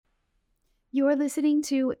You're listening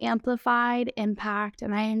to Amplified Impact,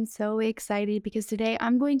 and I am so excited because today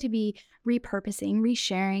I'm going to be repurposing,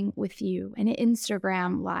 resharing with you an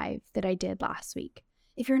Instagram live that I did last week.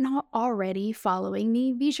 If you're not already following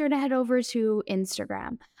me, be sure to head over to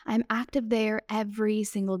Instagram. I'm active there every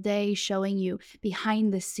single day, showing you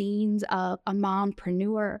behind the scenes of a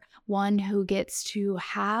mompreneur, one who gets to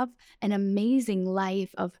have an amazing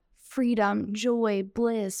life of freedom, joy,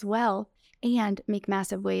 bliss, wealth, and make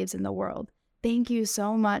massive waves in the world. Thank you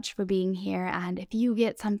so much for being here. And if you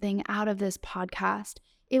get something out of this podcast,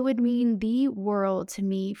 it would mean the world to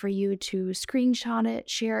me for you to screenshot it,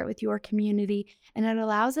 share it with your community, and it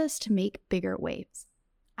allows us to make bigger waves.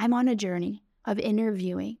 I'm on a journey of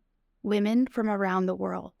interviewing women from around the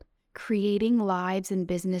world, creating lives and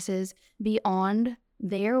businesses beyond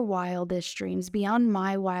their wildest dreams, beyond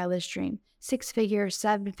my wildest dream, 6-figure,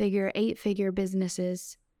 7-figure, 8-figure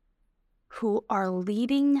businesses who are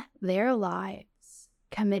leading their lives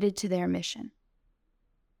committed to their mission.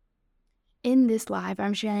 In this live,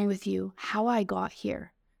 I'm sharing with you how I got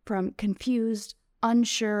here, from confused,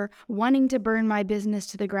 unsure, wanting to burn my business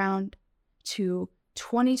to the ground, to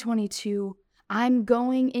 2022. I'm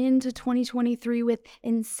going into 2023 with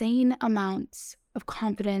insane amounts of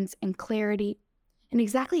confidence and clarity, and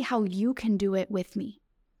exactly how you can do it with me.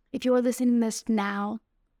 If you're listening to this now,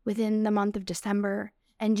 within the month of December,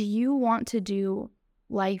 and you want to do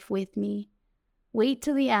life with me, wait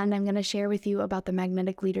till the end. I'm going to share with you about the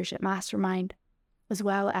Magnetic Leadership Mastermind, as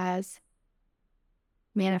well as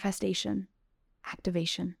manifestation,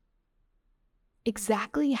 activation.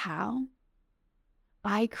 Exactly how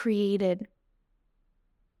I created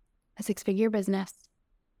a 6-figure business,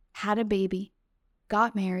 had a baby,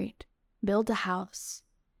 got married, built a house,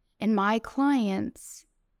 and my clients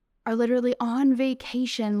are literally on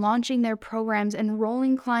vacation, launching their programs,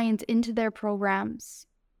 enrolling clients into their programs,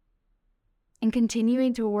 and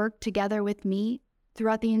continuing to work together with me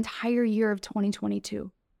throughout the entire year of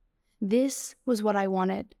 2022. This was what I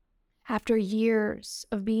wanted. After years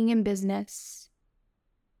of being in business,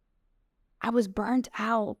 I was burnt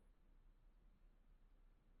out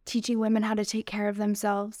teaching women how to take care of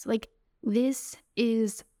themselves. This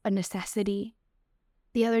is a necessity.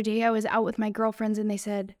 The other day I was out with my girlfriends and they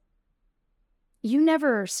said, "You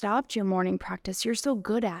never stopped your morning practice. You're so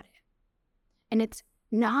good at it." And it's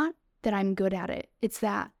not that I'm good at it. It's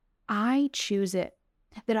that I choose it,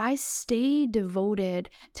 that I stay devoted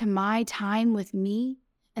to my time with me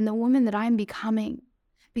and the woman that I'm becoming,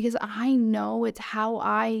 because I know it's how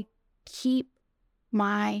I keep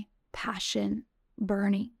my passion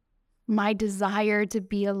burning. My desire to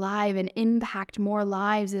be alive and impact more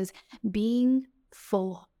lives is being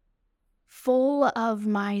full of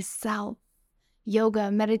myself. Yoga,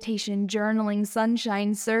 meditation, journaling,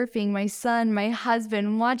 sunshine, surfing, my son, my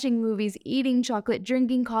husband, watching movies, eating chocolate,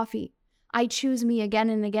 drinking coffee. I choose me again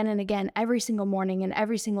and again and again every single morning and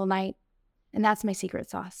every single night. And that's my secret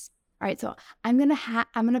sauce. All right, so I'm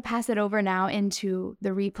gonna pass it over now into the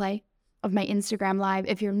replay of my Instagram live.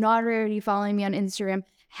 If you're not already following me on Instagram,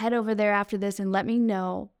 head over there after this and let me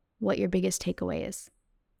know what your biggest takeaway is.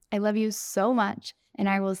 I love you so much, and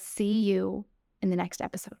I will see you in the next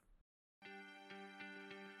episode.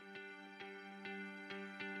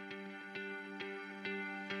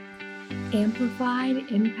 Amplified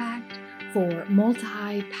impact for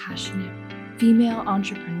multi-passionate female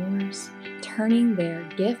entrepreneurs turning their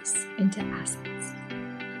gifts into assets.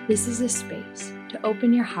 This is a space to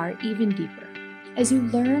open your heart even deeper as you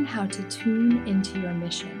learn how to tune into your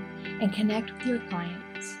mission and connect with your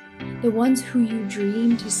clients, the ones who you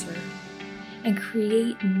dream to serve, and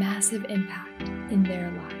create massive impact in their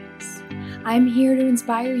lives. I'm here to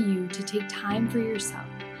inspire you to take time for yourself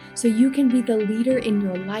so you can be the leader in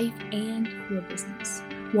your life and your business,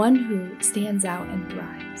 one who stands out and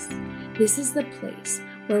thrives. This is the place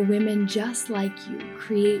where women just like you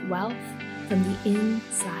create wealth from the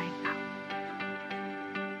inside out.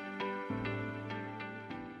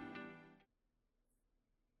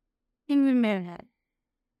 In a minute,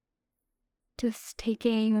 just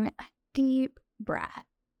taking a deep breath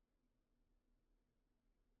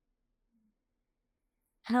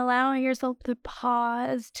and allowing yourself to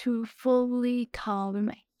pause to fully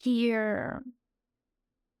come here.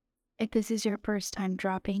 If this is your first time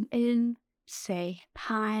dropping in, say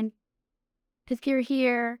hi. If you're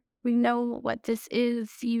here, we know what this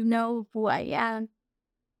is. You know who I am.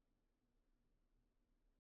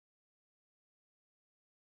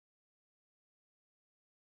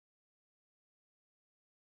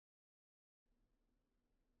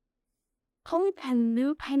 Hello,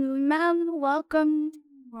 welcome.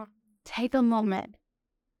 Take a moment.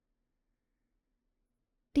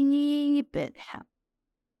 Deep deep inhale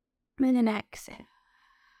and an exhale.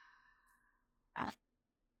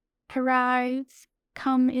 Arrives.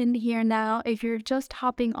 Come in here now. If you're just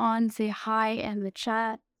hopping on, say hi in the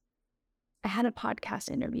chat. I had a podcast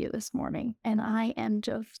interview this morning and I am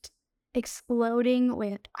just exploding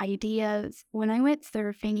with ideas. When I went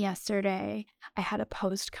surfing yesterday, I had a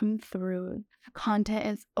post come through. Content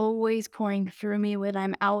is always pouring through me when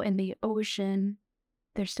I'm out in the ocean.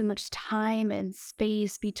 There's so much time and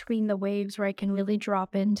space between the waves where I can really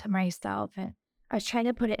drop into myself. And I was trying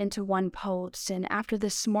to put it into one post. And after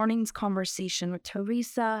this morning's conversation with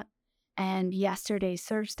Teresa and yesterday's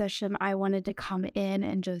surf session, I wanted to come in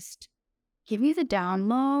and just give you the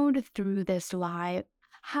download through this live.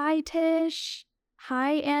 Hi, Tish.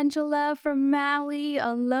 Hi, Angela from Maui.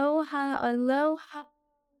 Aloha, aloha.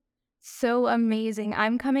 So amazing.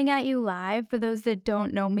 I'm coming at you live. For those that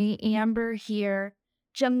don't know me, Amber here,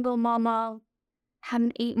 jungle mama, have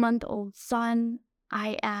an 8-month-old son.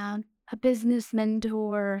 I am a business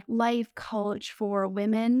mentor, life coach for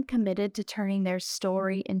women committed to turning their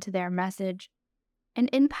story into their message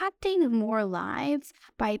and impacting more lives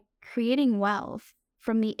by creating wealth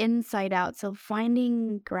from the inside out. So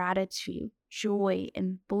finding gratitude, joy,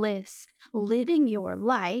 and bliss, living your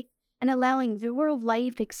life and allowing your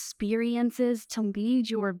life experiences to lead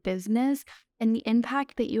your business and the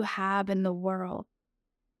impact that you have in the world.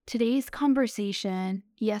 Today's conversation,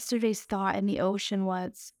 yesterday's thought in the ocean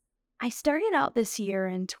was, I started out this year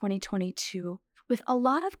in 2022 with a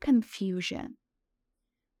lot of confusion.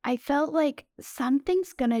 I felt like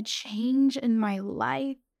something's gonna change in my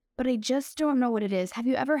life, but I just don't know what it is. Have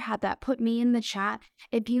you ever had that? Put me in the chat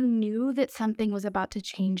if you knew that something was about to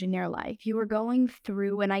change in your life. You were going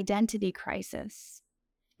through an identity crisis.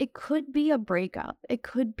 It could be a breakup, it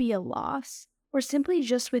could be a loss, or simply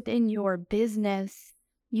just within your business,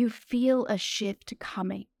 you feel a shift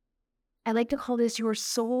coming. I like to call this your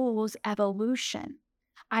soul's evolution.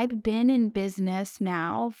 I've been in business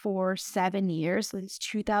now for 7 years, since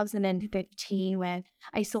 2015, when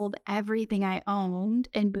I sold everything I owned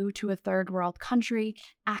and moved to a third world country,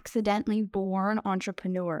 accidentally born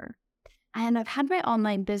entrepreneur. And I've had my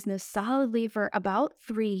online business solidly for about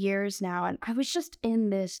 3 years now, and I was just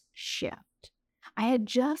in this shift. I had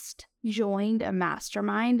just joined a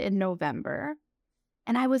mastermind in November,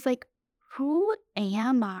 and I was like, who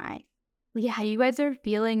am I? Yeah, you guys are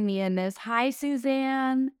feeling me in this. Hi,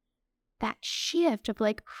 Suzanne. That shift of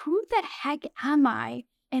like, who the heck am I?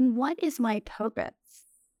 And what is my purpose?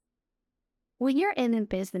 When you're in a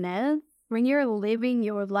business, when you're living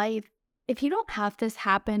your life, if you don't have this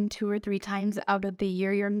happen 2 or 3 times out of the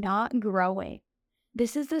year, you're not growing.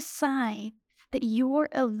 This is a sign that you're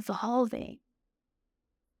evolving.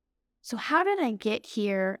 So how did I get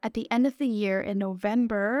here at the end of the year in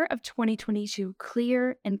November of 2022,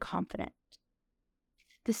 clear and confident?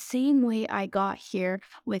 The same way I got here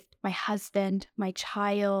with my husband, my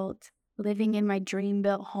child, living in my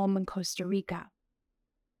dream-built home in Costa Rica.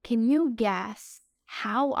 Can you guess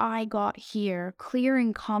how I got here, clear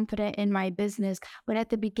and confident in my business, when at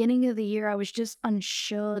the beginning of the year, I was just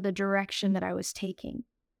unsure of the direction that I was taking?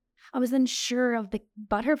 I was unsure of the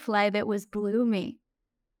butterfly that was blooming.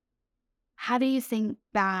 How do you think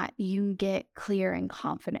that you get clear and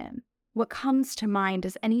confident? What comes to mind?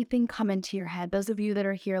 Does anything come into your head? Those of you that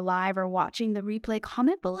are here live or watching the replay,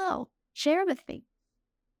 comment below. Share with me.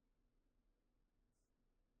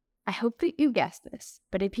 I hope that you guessed this,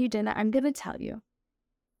 but if you didn't, I'm going to tell you.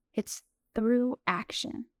 It's through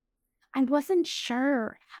action. I wasn't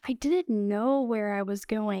sure. I didn't know where I was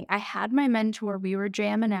going. I had my mentor. We were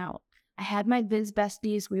jamming out. I had my biz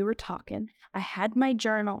besties. We were talking. I had my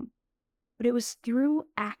journal. But it was through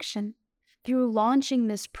action, through launching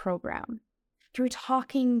this program, through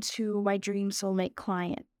talking to my dream soulmate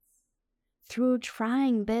clients, through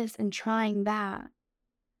trying this and trying that.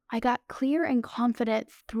 I got clear and confident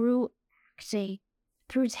through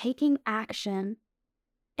taking action.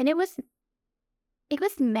 And it was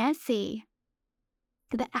messy.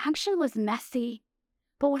 The action was messy.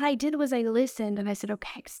 But what I did was I listened and I said,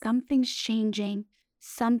 okay, something's changing.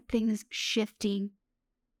 Something's shifting.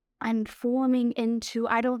 I'm forming into,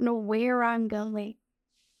 I don't know where I'm going.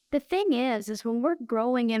 The thing is when we're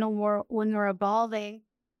growing in a world, when we're evolving,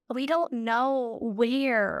 we don't know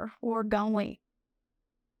where we're going.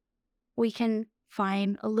 We can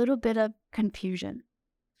find a little bit of confusion,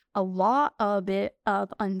 a lot of it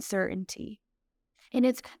of uncertainty. And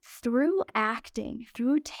it's through acting,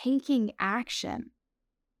 through taking action,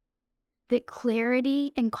 that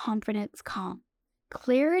clarity and confidence come.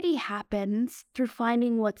 Clarity happens through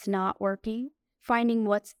finding what's not working, finding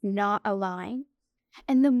what's not aligned.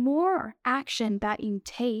 And the more action that you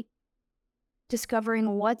take,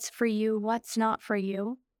 discovering what's for you, what's not for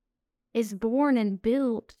you, is born and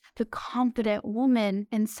built the confident woman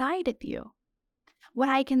inside of you. What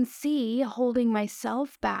I can see holding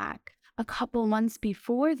myself back a couple months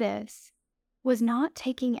before this was not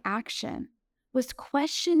taking action, was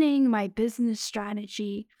questioning my business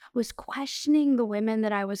strategy, was questioning the women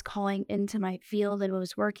that I was calling into my field and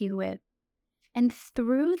was working with. And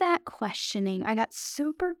through that questioning, I got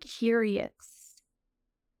super curious.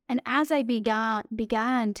 And as I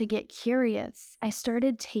began to get curious, I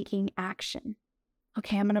started taking action.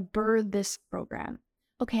 Okay, I'm going to birth this program.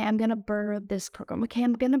 Okay, I'm going to birth this program. Okay,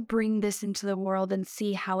 I'm going to bring this into the world and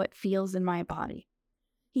see how it feels in my body.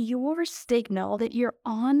 Your signal that you're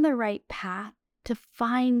on the right path to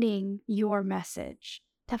finding your message,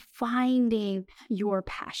 to finding your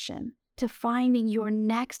passion, to finding your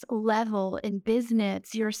next level in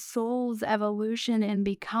business, your soul's evolution and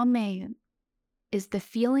becoming, is the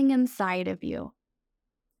feeling inside of you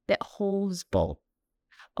that holds both.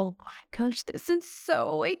 Oh my gosh, this is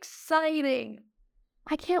so exciting.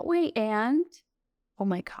 I can't wait. And oh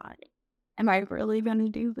my God, am I really going to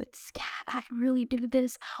do this? Can I really do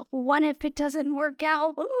this? What if it doesn't work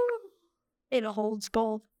out? It holds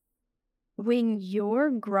both. When you're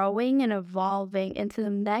growing and evolving into the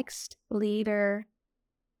next leader,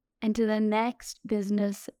 into the next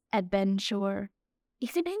business adventure,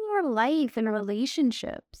 even in your life and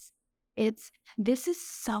relationships, this is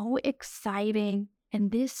so exciting, and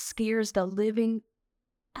this scares the living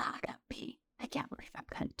out of me. I can't believe I'm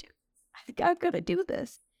going to do this. I think I'm going to do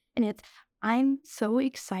this. And I'm so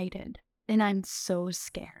excited and I'm so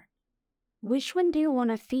scared. Which one do you want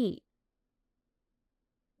to feed?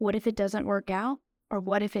 What if it doesn't work out? Or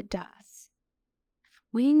what if it does?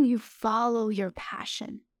 When you follow your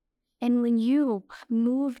passion and when you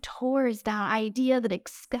move towards that idea that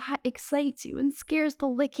excites you and scares the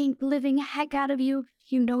living heck out of you,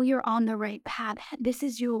 you know you're on the right path. This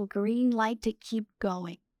is your green light to keep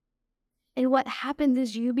going. And what happens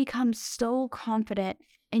is you become so confident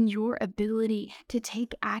in your ability to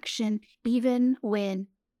take action even when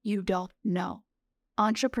you don't know.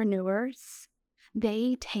 Entrepreneurs,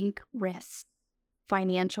 they take risks,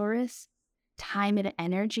 financial risks, time and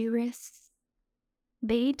energy risks.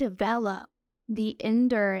 They develop the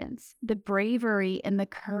endurance, the bravery, and the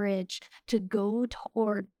courage to go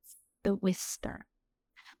towards the whisper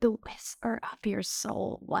of your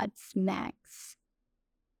soul. What's next?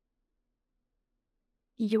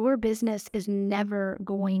 Your business is never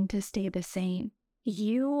going to stay the same.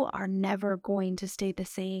 You are never going to stay the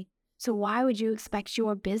same. So why would you expect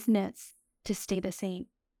your business to stay the same?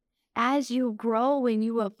 As you grow and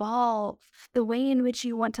you evolve, the way in which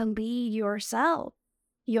you want to lead yourself,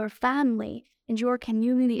 your family, and your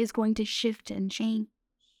community is going to shift and change.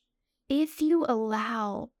 If you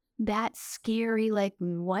allow that scary, like,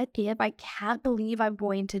 what if? I can't believe I'm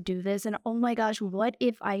going to do this. And oh my gosh, what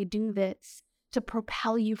if I do this? To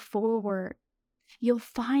propel you forward, you'll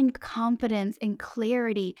find confidence and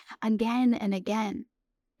clarity again and again.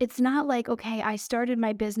 It's not like, okay, I started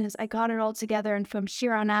my business, I got it all together, and from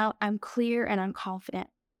here on out, I'm clear and I'm confident.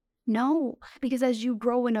 No, because as you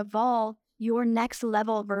grow and evolve, your next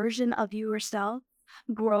level version of yourself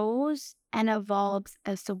grows and evolves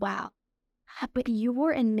as well. But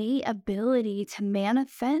your innate ability to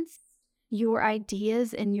manifest your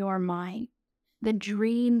ideas in your mind, the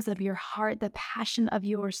dreams of your heart, the passion of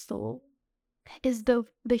your soul, is the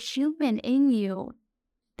human in you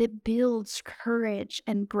that builds courage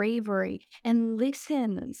and bravery and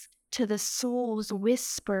listens to the soul's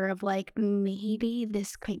whisper of, like, maybe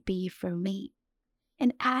this could be for me.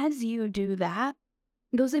 And as you do that,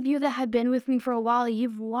 those of you that have been with me for a while,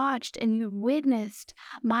 you've watched and you've witnessed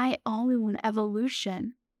my own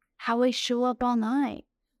evolution, how I show up online,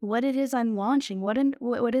 what it is I'm launching, what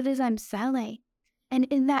it is I'm selling. And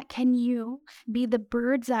in that, can you be the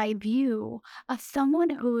bird's eye view of someone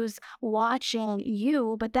who's watching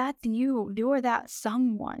you, but that's you, you're that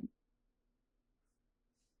someone.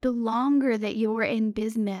 The longer that you're in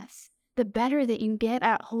business, the better that you get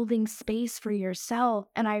at holding space for yourself.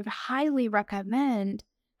 And I highly recommend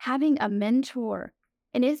having a mentor.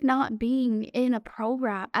 And if not being in a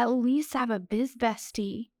program, at least have a biz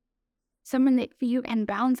bestie. Someone that you can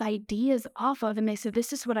bounce ideas off of, and they say,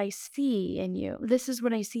 this is what I see in you. This is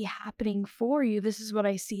what I see happening for you. This is what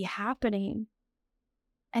I see happening.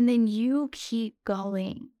 And then you keep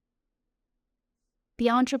going.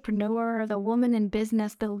 The entrepreneur, the woman in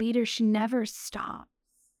business, the leader, she never stops.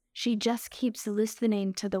 She just keeps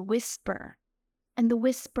listening to the whisper. And the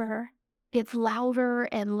whisper gets louder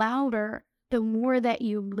and louder the more that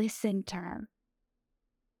you listen to her.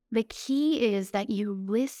 The key is that you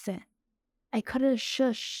listen. I could have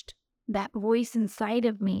shushed that voice inside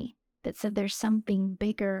of me that said there's something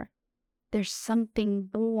bigger, there's something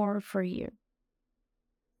more for you.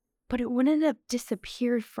 But it wouldn't have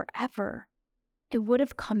disappeared forever. It would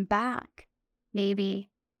have come back, maybe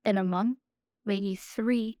in a month, maybe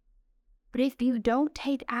 3. But if you don't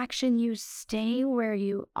take action, you stay where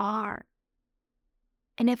you are.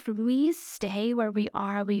 And if we stay where we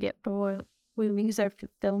are, we get bored. We lose our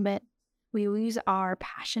fulfillment. We lose our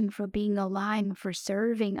passion for being alive, for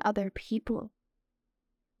serving other people.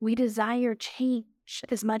 We desire change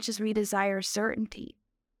as much as we desire certainty.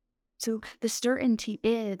 So the certainty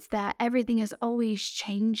is that everything is always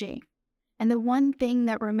changing. And the one thing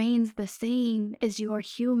that remains the same is your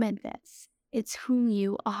humanness. It's who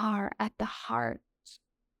you are at the heart.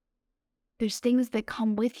 There's things that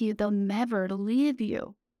come with you, they'll never leave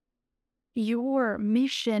you. Your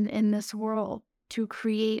mission in this world to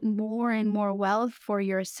create more and more wealth for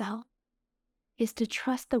yourself is to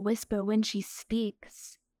trust the whisper when she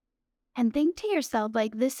speaks. And think to yourself,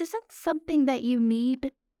 like, this isn't something that you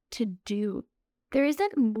need to do. There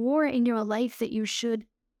isn't more in your life that you should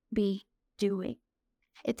be doing.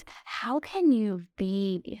 It's how can you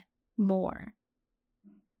be more?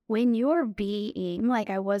 When you're being, like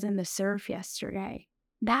I was in the surf yesterday,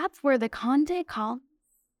 that's where the content comes.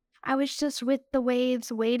 I was just with the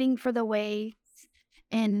waves, waiting for the waves,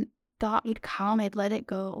 and thought it'd come, I'd let it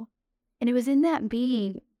go. And it was in that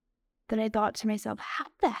being that I thought to myself, how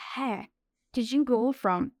the heck did you go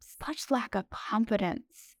from such lack of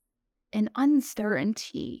confidence and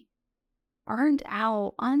uncertainty, burned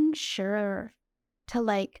out, unsure, to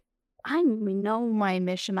like, I know my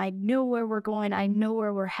mission. I know where we're going. I know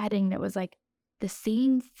where we're heading. It was like the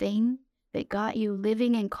same thing that got you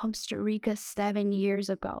living in Costa Rica 7 years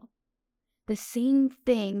ago. The same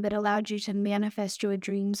thing that allowed you to manifest your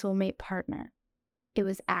dream soulmate partner. It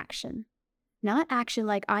was action. Not action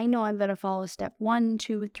like, I know I'm going to follow step 1,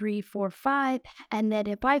 2, 3, 4, 5. And then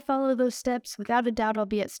if I follow those steps, without a doubt, I'll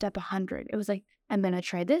be at step 100. It was like, I'm going to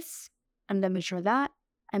try this. I'm going to try that.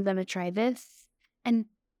 I'm going to try this. And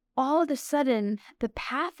all of a sudden, the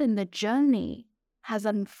path and the journey has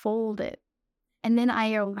unfolded. And then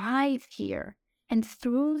I arrive here. And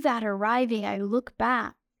through that arriving, I look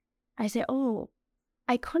back. I say, oh,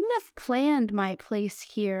 I couldn't have planned my place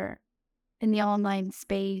here in the online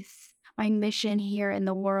space, my mission here in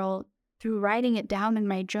the world, through writing it down in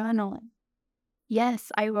my journal.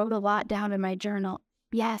 Yes, I wrote a lot down in my journal.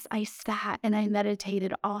 Yes, I sat and I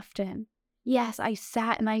meditated often. Yes, I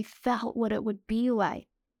sat and I felt what it would be like.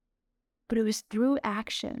 But it was through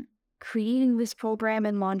action, creating this program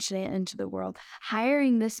and launching it into the world,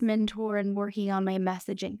 hiring this mentor and working on my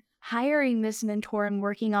messaging, hiring this mentor and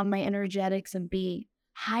working on my energetics and being,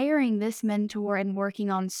 hiring this mentor and working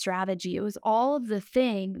on strategy. It was all of the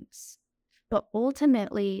things, but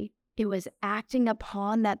ultimately it was acting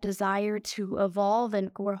upon that desire to evolve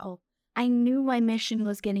and grow. I knew my mission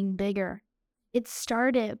was getting bigger. It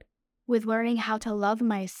started with learning how to love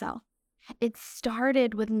myself. It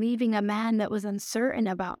started with leaving a man that was uncertain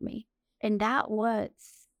about me. And that was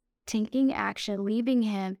taking action, leaving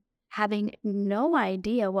him, having no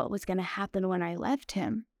idea what was going to happen when I left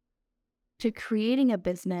him, to creating a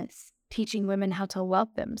business, teaching women how to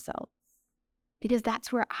love themselves. Because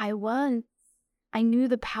that's where I was. I knew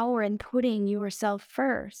the power in putting yourself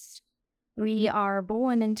first. We are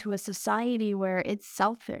born into a society where it's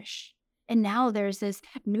selfish. And now there's this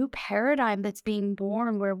new paradigm that's being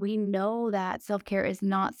born where we know that self-care is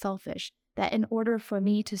not selfish, that in order for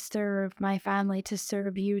me to serve my family, to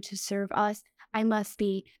serve you, to serve us, I must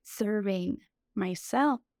be serving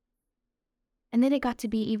myself. And then it got to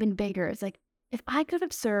be even bigger. It's like, if I could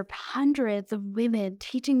have served hundreds of women,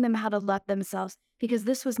 teaching them how to love themselves, because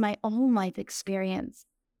this was my own life experience,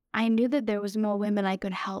 I knew that there was more women I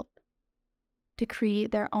could help to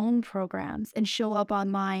create their own programs and show up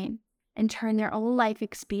online and turn their own life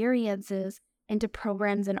experiences into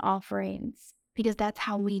programs and offerings, because that's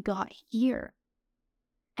how we got here.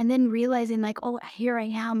 And then realizing like, oh, here I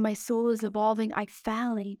am, my soul is evolving. I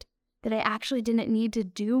found that I actually didn't need to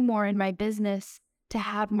do more in my business to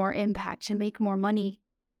have more impact, to make more money.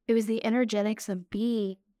 It was the energetics of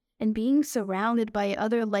being and being surrounded by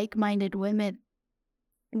other like-minded women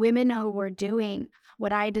who were doing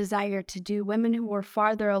what I desired to do, women who were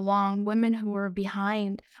farther along, women who were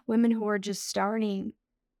behind, women who were just starting.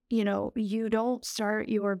 You know, you don't start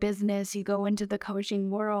your business, you go into the coaching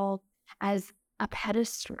world as a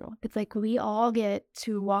pedestal. It's like we all get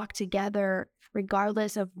to walk together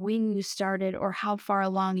regardless of when you started or how far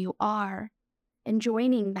along you are. And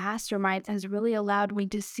joining masterminds has really allowed me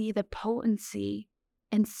to see the potency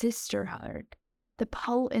and sisterhood, the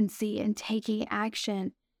potency in taking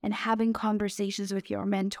action and having conversations with your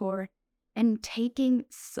mentor and taking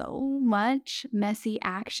so much messy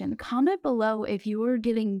action. Comment below if you are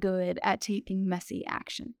getting good at taking messy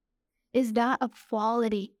action. Is that a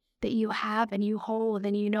quality that you have and you hold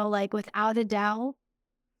and you know, like, without a doubt,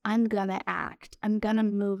 I'm gonna act, I'm gonna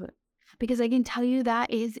move it? Because I can tell you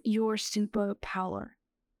that is your superpower.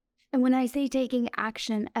 And when I say taking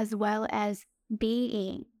action as well as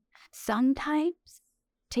being, sometimes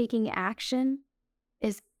taking action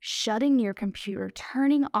is shutting your computer,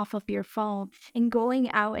 turning off of your phone, and going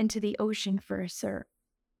out into the ocean for a surf.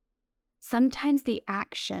 Sometimes the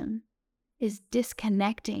action is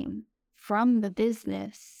disconnecting from the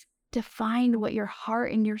business to find what your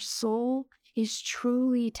heart and your soul is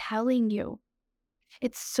truly telling you.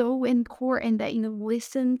 It's so important that you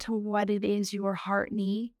listen to what it is your heart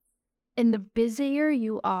needs. And the busier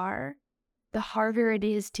you are, the harder it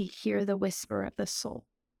is to hear the whisper of the soul.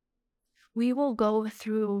 We will go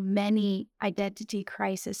through many identity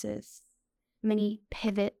crises, many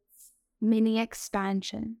pivots, many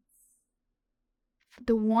expansions.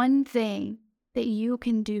 The one thing that you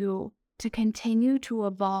can do to continue to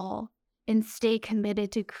evolve and stay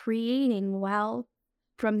committed to creating wealth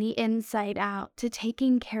from the inside out, to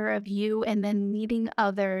taking care of you and then leading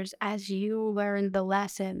others as you learn the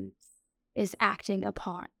lessons, is acting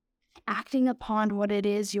upon what it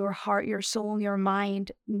is your heart, your soul, your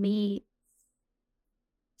mind needs.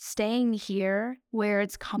 Staying here where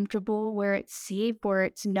it's comfortable, where it's safe, where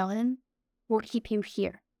it's known, will keep you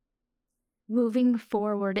here. Moving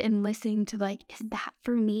forward and listening to, like, is that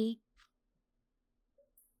for me?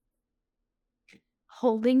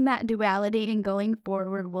 Holding that duality and going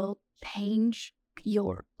forward will change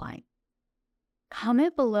your life.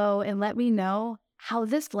 Comment below and let me know how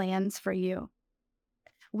this lands for you.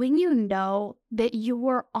 When you know that you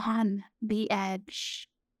are on the edge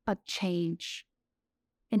of change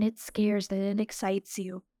and it scares and it excites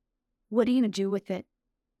you, what are you going to do with it?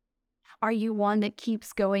 Are you one that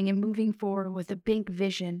keeps going and moving forward with a big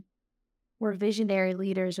vision? We're visionary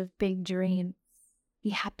leaders with big dreams.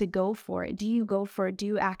 You have to go for it. Do you go for it? Do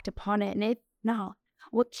you act upon it? And if not,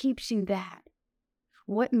 what keeps you that?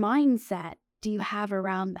 What mindset do you have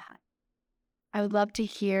around that? I would love to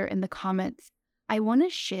hear in the comments. I want to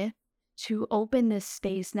shift to open this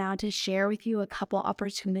space now to share with you a couple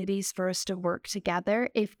opportunities for us to work together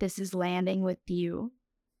if this is landing with you.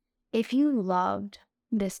 If you loved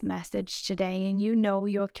this message today and you know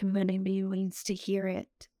your community needs to hear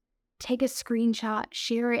it, take a screenshot,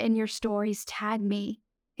 share it in your stories, tag me.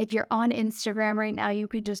 If you're on Instagram right now, you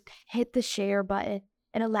could just hit the share button.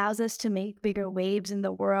 It allows us to make bigger waves in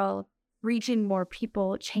the world, reaching more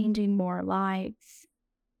people, changing more lives.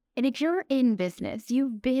 And if you're in business,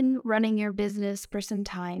 you've been running your business for some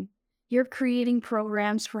time, you're creating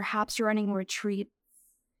programs, perhaps running retreats,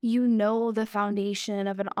 you know the foundation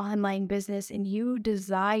of an online business and you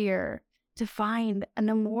desire to find a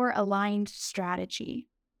more aligned strategy.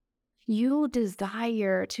 You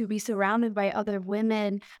desire to be surrounded by other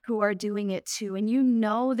women who are doing it too. And you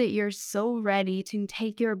know that you're so ready to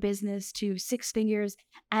take your business to 6 figures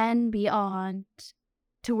and beyond,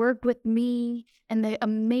 to work with me and the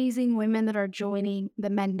amazing women that are joining the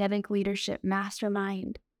Magnetic Leadership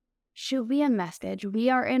Mastermind. Shoot me a message. We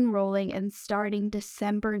are enrolling, and starting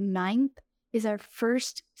December 9th is our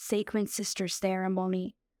first Sacred Sister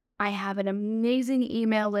ceremony. I have an amazing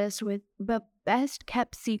email list with the best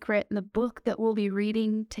kept secret, the book that we'll be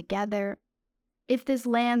reading together. If this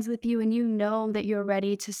lands with you and you know that you're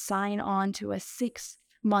ready to sign on to a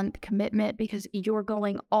 6-month commitment because you're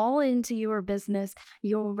going all into your business,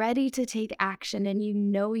 you're ready to take action, and you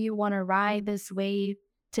know you want to ride this wave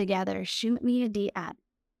together, shoot me a DM.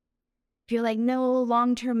 If you're like, no,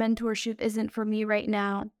 long-term mentorship isn't for me right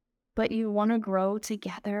now, but you want to grow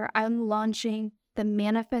together, I'm launching the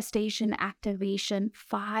Manifestation Activation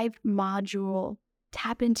 5-module.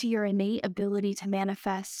 Tap into your innate ability to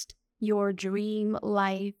manifest your dream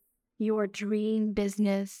life, your dream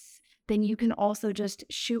business. Then you can also just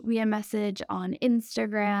shoot me a message on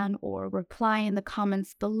Instagram or reply in the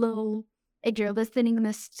comments below. If you're listening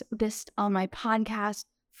to this on my podcast,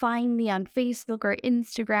 find me on Facebook or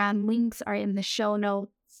Instagram. Links are in the show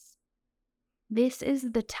notes. This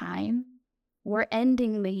is the time. We're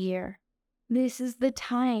ending the year. This is the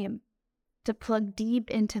time to plug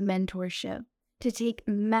deep into mentorship, to take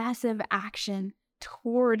massive action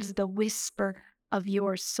towards the whisper of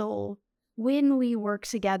your soul. When we work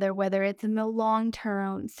together, whether it's in the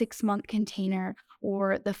long-term 6-month container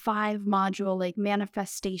or the 5-module like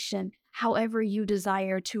manifestation, however you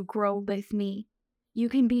desire to grow with me, you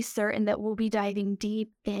can be certain that we'll be diving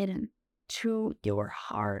deep in to your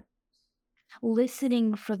heart,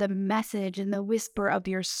 listening for the message and the whisper of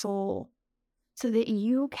your soul so that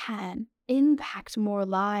you can impact more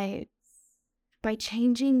lives by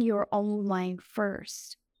changing your own life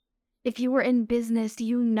first. If you were in business,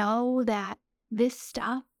 you know that this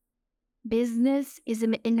stuff, business is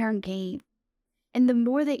an inner game. And the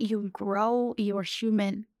more that you grow your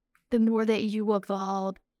human, the more that you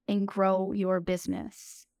evolve and grow your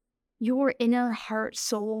business. Your inner heart,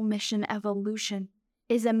 soul, mission, evolution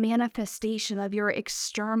is a manifestation of your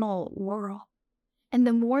external world. And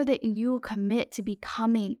the more that you commit to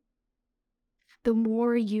becoming, the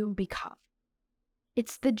more you become.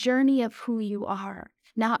 It's the journey of who you are,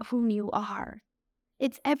 not who you are.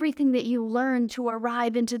 It's everything that you learn to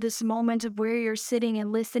arrive into this moment of where you're sitting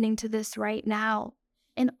and listening to this right now.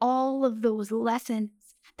 And all of those lessons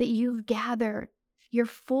that you've gathered, you're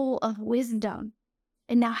full of wisdom.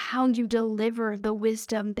 And now how you deliver the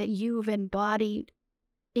wisdom that you've embodied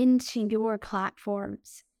into your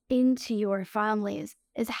platforms, into your families,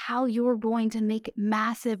 is how you're going to make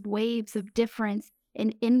massive waves of difference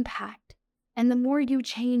and impact. And the more you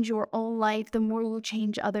change your own life, the more you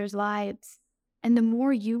change others' lives. And the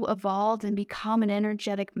more you evolve and become an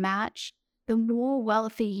energetic match, the more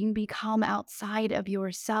wealthy you become outside of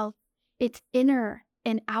yourself. It's inner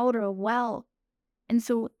and outer wealth. And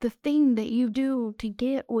so the thing that you do to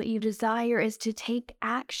get what you desire is to take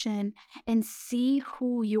action and see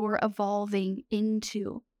who you're evolving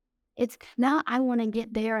into. It's not, I want to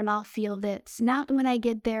get there and I'll feel this. Not when I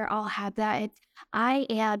get there, I'll have that. It's, I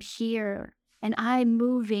am here and I'm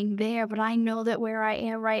moving there, but I know that where I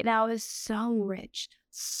am right now is so rich,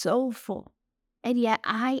 so full. And yet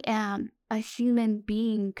I am a human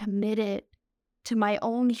being committed to my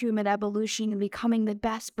own human evolution and becoming the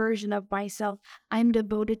best version of myself. I'm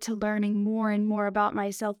devoted to learning more and more about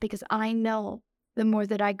myself because I know the more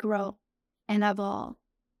that I grow and evolve,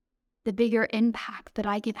 the bigger impact that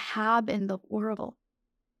I can have in the world.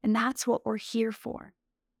 And that's what we're here for,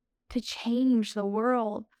 to change the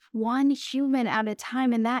world one human at a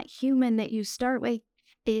time. And that human that you start with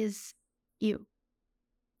is you.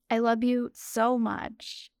 I love you so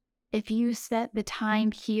much. If you spent the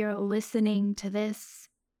time here listening to this,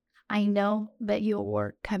 I know that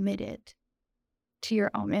you're committed to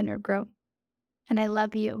your own inner growth. And I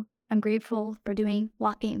love you. I'm grateful for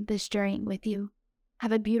walking this journey with you.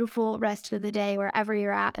 Have a beautiful rest of the day wherever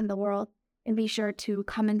you're at in the world. And be sure to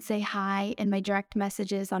come and say hi in my direct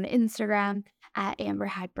messages on Instagram at Amber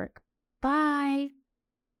Heidberg. Bye.